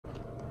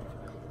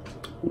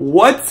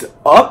What's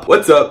up?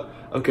 What's up?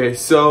 Okay,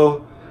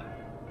 so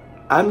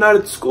I'm not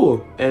at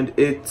school and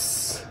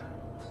it's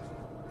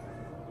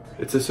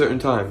a certain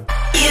time.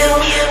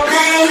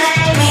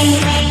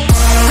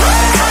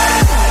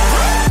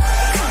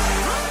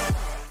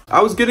 I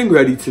was getting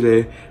ready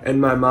today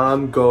and my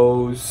mom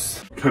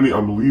goes, Kenny,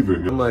 I'm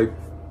leaving. I'm like,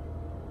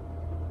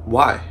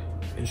 why?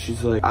 And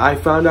she's like, I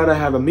found out I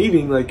have a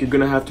meeting, like you're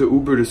gonna have to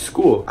Uber to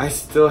school. I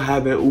still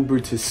haven't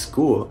Ubered to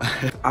school.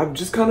 I've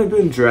just kind of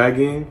been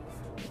dragging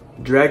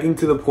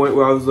to the point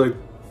where I was like,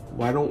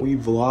 why don't we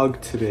vlog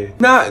today?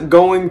 Not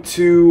going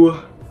to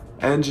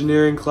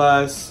engineering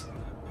class,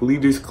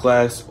 leaders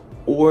class,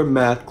 or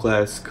math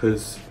class,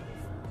 cause,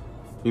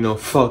 you know,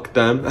 fuck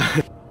them.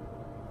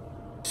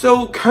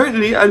 So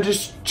currently, I'm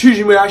just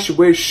choosing what I should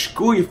wear to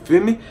school, you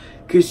feel me?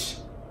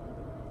 Cause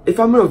if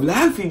I'm gonna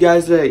vlog for you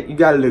guys, like, you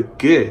gotta look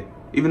good.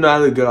 Even though I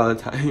look good all the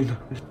time, you know.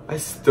 I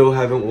still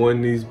haven't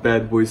worn these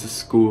bad boys to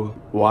school.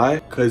 Why?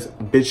 Cause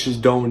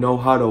bitches don't know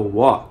how to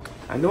walk.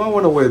 I know I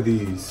wanna wear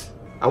these.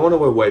 I wanna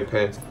wear white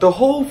pants. The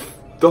whole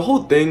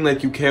thing,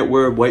 like you can't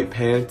wear white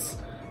pants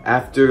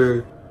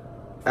after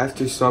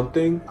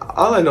something.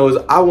 All I know is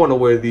I wanna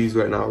wear these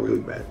right now really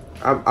bad.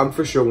 I'm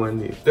for sure wearing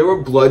these. There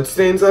were blood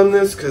stains on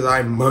this cause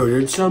I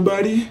murdered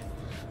somebody.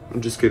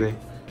 I'm just kidding.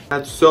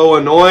 That's so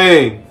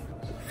annoying.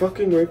 Is it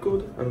fucking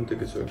wrinkled? I don't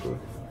think it's wrinkled.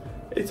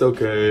 It's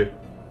okay.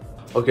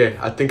 Okay,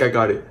 I think I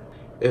got it.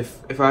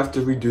 If I have to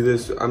redo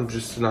this, I'm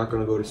just not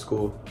gonna go to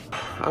school.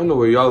 I don't know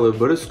where y'all live,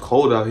 but it's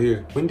cold out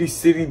here. Windy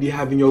City be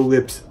having your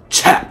lips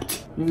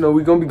chapped. You know,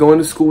 we gonna be going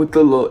to school with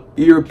the little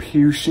ear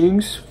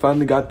piercings.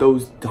 Finally got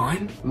those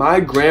done. My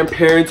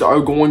grandparents are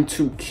going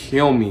to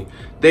kill me.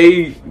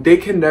 They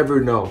can never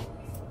know.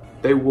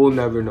 They will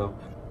never know.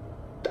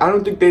 I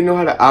don't think they know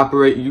how to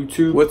operate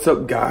YouTube. What's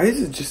up,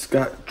 guys? I just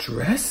got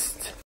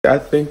dressed. I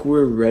think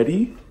we're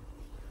ready.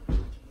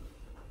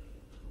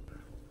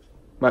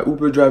 My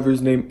Uber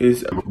driver's name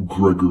is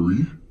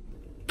Gregory.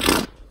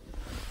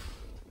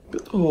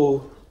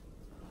 Oh,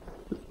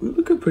 we're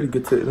looking pretty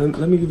good today.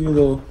 Let me give you a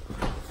little,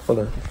 hold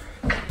on.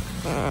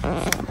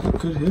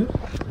 Good hit?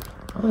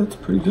 Oh, that's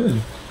pretty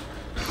good.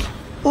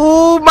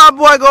 Ooh, my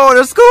boy going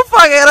to school,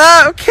 fuck it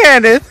up,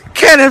 Kenneth.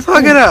 Kenneth,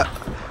 fuck it up.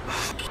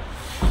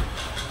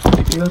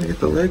 You gotta get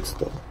the legs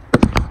though.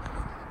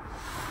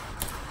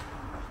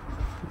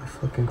 My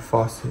fucking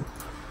faucet.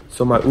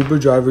 So my Uber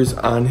driver's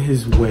on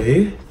his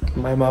way.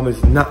 My mom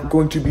is not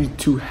going to be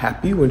too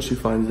happy when she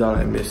finds out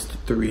I missed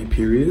 3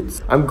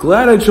 periods. I'm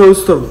glad I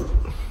chose to,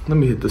 let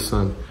me hit the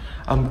sun.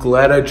 I'm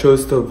glad I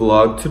chose to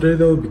vlog today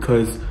though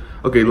because,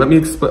 okay, let me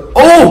explain.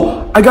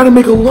 Oh, I gotta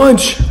make a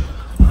lunch.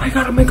 I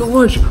gotta make a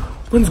lunch.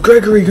 When's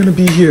Gregory gonna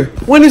be here?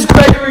 When is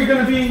Gregory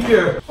gonna be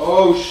here?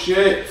 Oh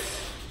shit.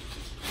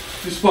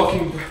 This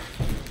fucking,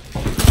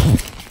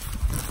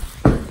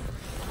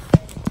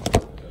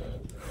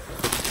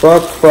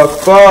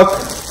 fuck.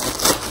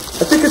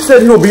 I think it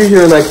said he'll be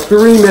here in like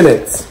 3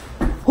 minutes.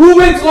 Who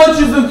makes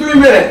lunches in 3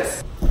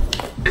 minutes?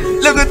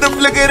 Look at the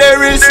flick of their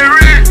wrist.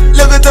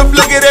 Look at the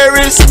flick of their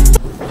wrist.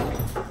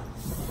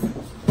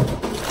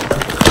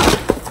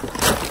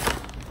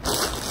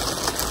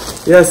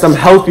 Yes, I'm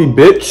healthy,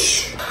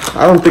 bitch.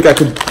 I don't think I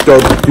could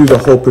do the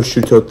whole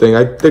prosciutto thing.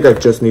 I think I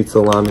just need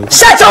salami.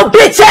 Shut your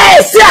bitch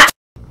ass up!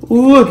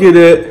 Look at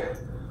it.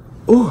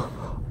 Ooh,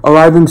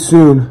 arriving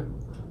soon.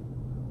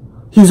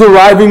 He's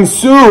arriving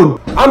soon.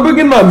 I'm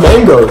bringing my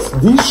mangoes.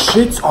 These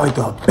shits are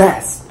the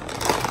best.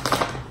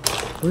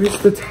 Where's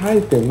the tie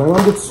thing? My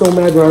mom gets so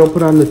mad when I don't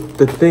put on the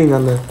thing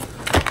on the...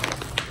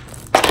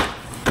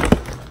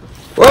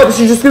 What?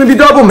 She's just gonna be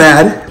double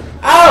mad.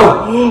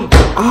 Ow!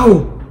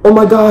 Ow! Oh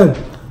my god.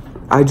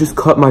 I just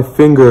cut my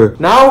finger.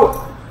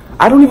 Now,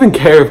 I don't even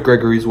care if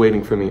Gregory's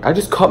waiting for me. I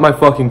just cut my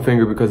fucking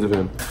finger because of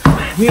him.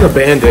 I need a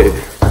band-aid.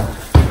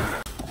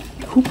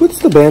 Who puts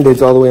the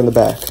band-aids all the way in the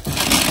back?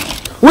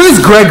 Where's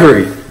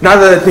Gregory? Now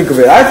that I think of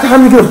it, I have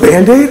time to get a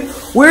band-aid?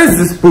 Where is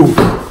this booth?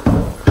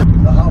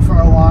 How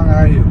far along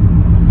are you?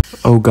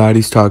 Oh god,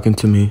 he's talking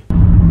to me.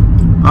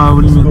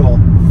 What do you mean? School.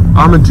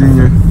 I'm a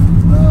junior.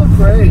 Oh,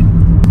 great.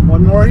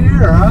 1 more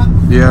year, huh?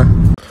 Yeah.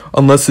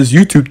 Unless this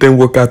YouTube thing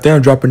work out there,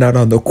 I'm dropping out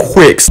on the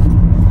quicks.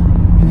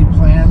 Any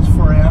plans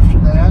for after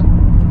that?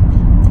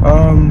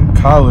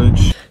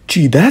 College.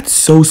 Gee, that's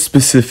so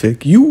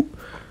specific. You're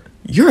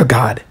a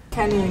god.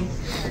 Kenny,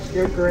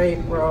 you're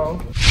great,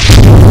 bro.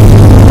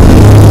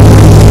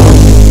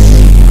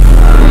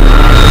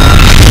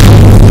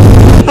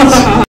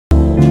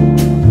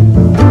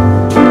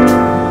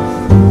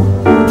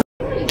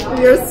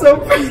 You're so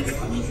pretty.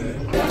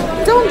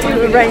 Don't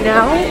do it right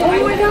now.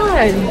 Oh my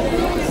god.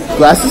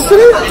 Glasses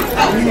today?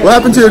 What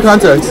happened to your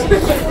contacts?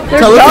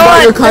 Tell us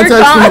about your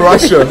contacts from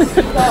Russia.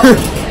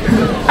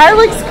 I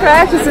like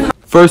scratches and...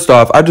 First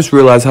off, I just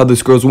realized how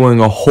this girl's wearing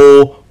a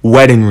whole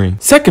wedding ring.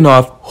 Second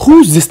off,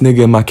 who's this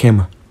nigga in my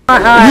camera? You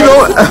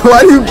know,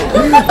 why do you...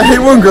 I hate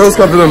when girls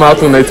cover their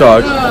mouth when they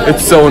talk.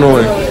 It's so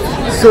annoying.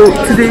 So,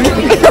 today...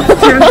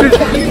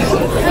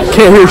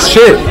 Can't hear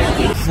shit.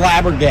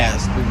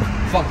 Flabbergasted.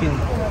 Fucking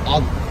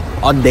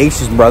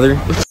audacious, brother.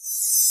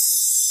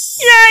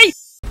 Yay!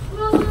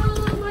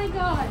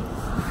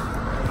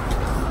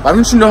 Why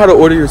don't you know how to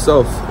order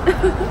yourself?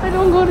 I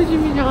don't go to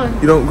Jimmy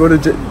John's. You don't go to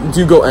do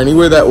you go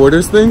anywhere that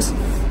orders things?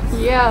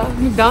 Yeah,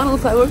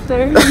 McDonald's, I work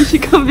there. You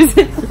should come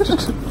visit.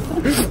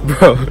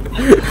 Bro.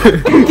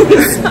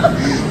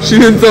 She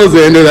didn't tell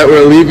Xander that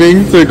we're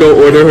leaving to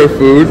go order her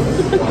food.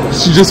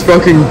 She just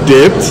fucking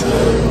dipped.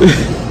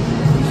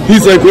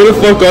 He's like, where the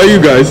fuck are you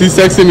guys? He's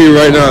texting me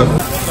right now.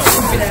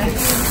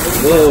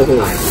 Whoa.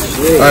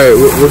 Alright,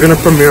 we're gonna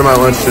premiere my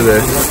lunch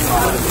today.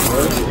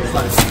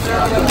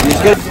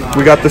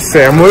 We got the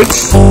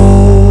sandwich.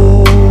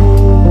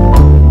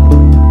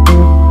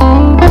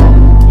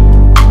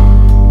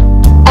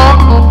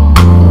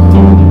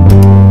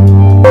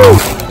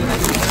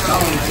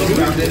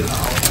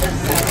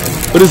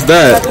 What is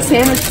that? The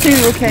sandwich too,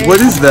 okay? What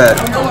is that?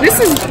 This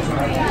is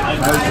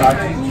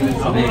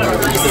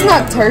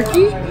not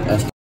turkey.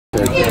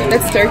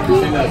 That's turkey?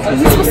 Is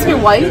this supposed to be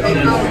white?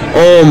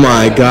 Oh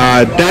my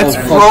god, that's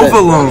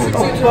provolone.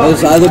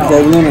 Is either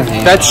provolone or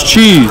ham? That's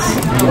cheese.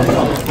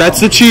 That's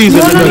the cheese. No,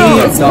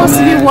 it's supposed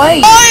to be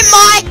white. Oh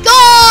my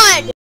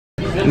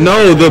god!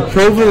 No, the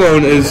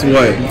provolone is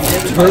white.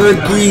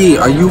 Turkey,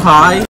 are you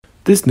high?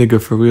 This nigga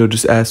for real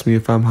just asked me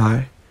if I'm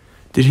high.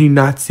 Did he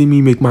not see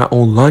me make my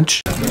own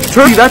lunch?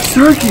 Turkey, that's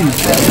turkey.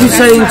 Who's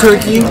saying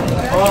turkey?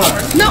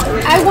 No,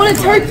 I want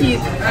a turkey,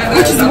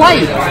 which is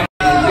white.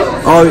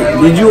 Oh,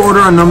 did you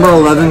order a number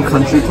 11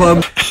 country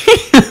club?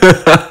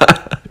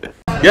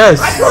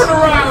 Yes.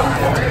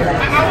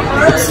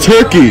 It's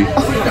turkey.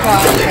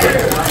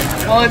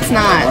 Well, it's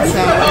not,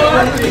 so.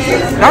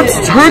 That's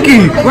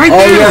turkey, right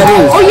there. Yeah, it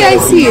is. Oh, yeah, I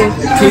see it.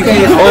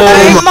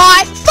 Oh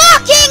My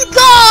fucking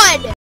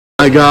god!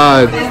 my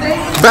god.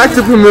 Back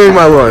to premiering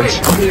my lunch.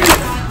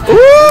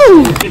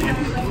 Ooh.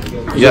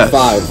 Yes.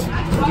 5.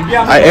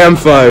 I am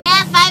 5.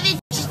 Yeah, 5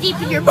 inches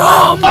deep in your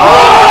bum.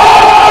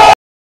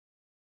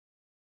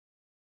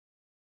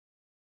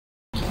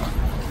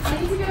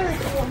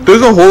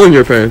 There's a hole in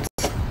your pants.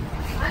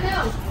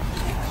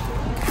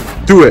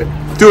 Do it.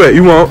 Do it.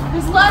 You won't.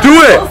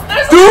 Do it.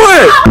 Do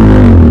it.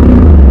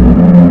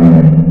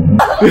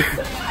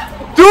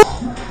 Do it.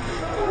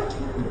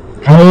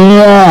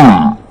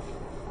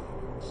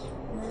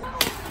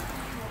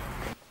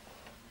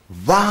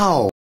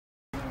 Wow.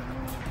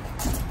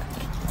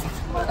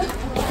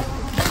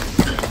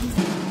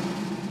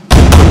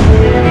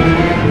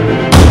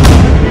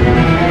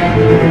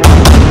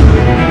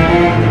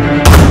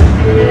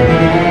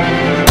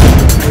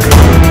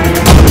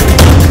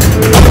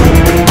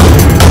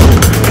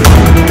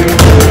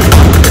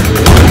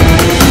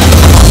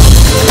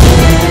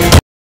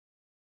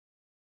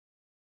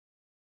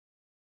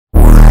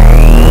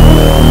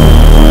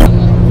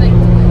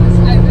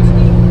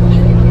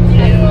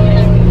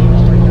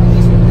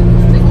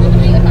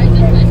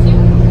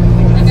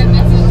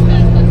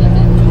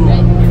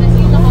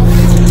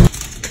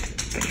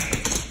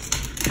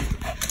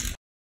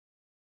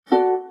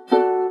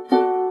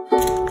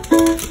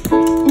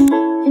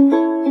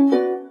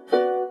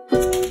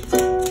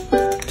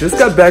 Just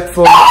got back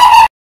from.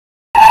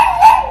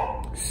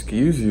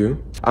 Excuse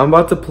you. I'm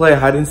about to play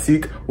hide and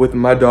seek with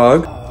my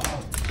dog.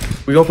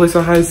 We gonna play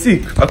some hide and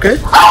seek, okay?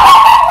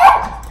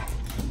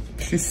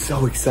 She's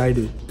so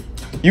excited.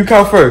 You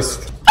count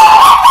first.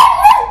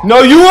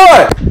 No, you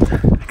what?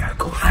 I gotta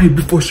go hide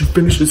before she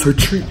finishes her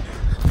treat.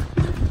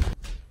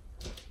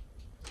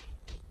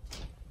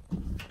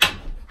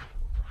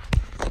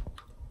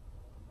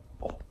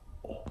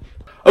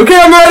 Okay,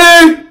 I'm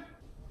ready.